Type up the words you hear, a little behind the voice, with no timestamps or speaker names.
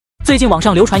最近网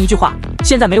上流传一句话，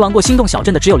现在没玩过心动小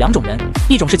镇的只有2种人，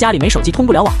一种是家里没手机通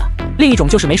不了网的，另一种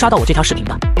就是没刷到我这条视频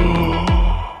的。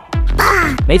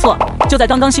没错，就在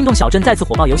刚刚，心动小镇再次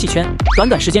火爆游戏圈，短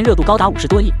短时间热度高达50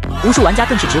多亿，无数玩家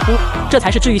更是直呼这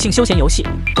才是治愈性休闲游戏，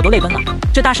我都泪奔了。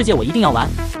这大世界我一定要玩！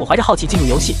我怀着好奇进入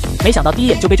游戏，没想到第一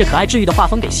眼就被这可爱治愈的画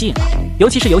风给吸引了，尤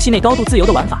其是游戏内高度自由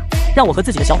的玩法，让我和自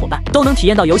己的小伙伴都能体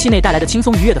验到游戏内带来的轻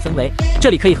松愉悦的氛围。这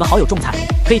里可以和好友种菜，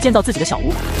可以建造自己的小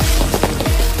屋，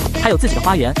还有自己的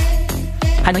花园，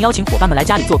还能邀请伙伴们来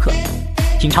家里做客，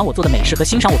品尝我做的美食和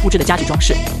欣赏我布置的家具装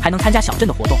饰，还能参加小镇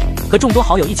的活动，和众多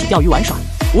好友一起钓鱼玩耍。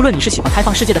无论你是喜欢开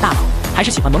放世界的大佬，还是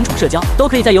喜欢萌宠社交，都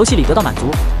可以在游戏里得到满足。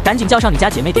赶紧叫上你家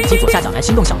姐妹，点击左下角来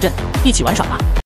心动小镇，一起玩耍吧！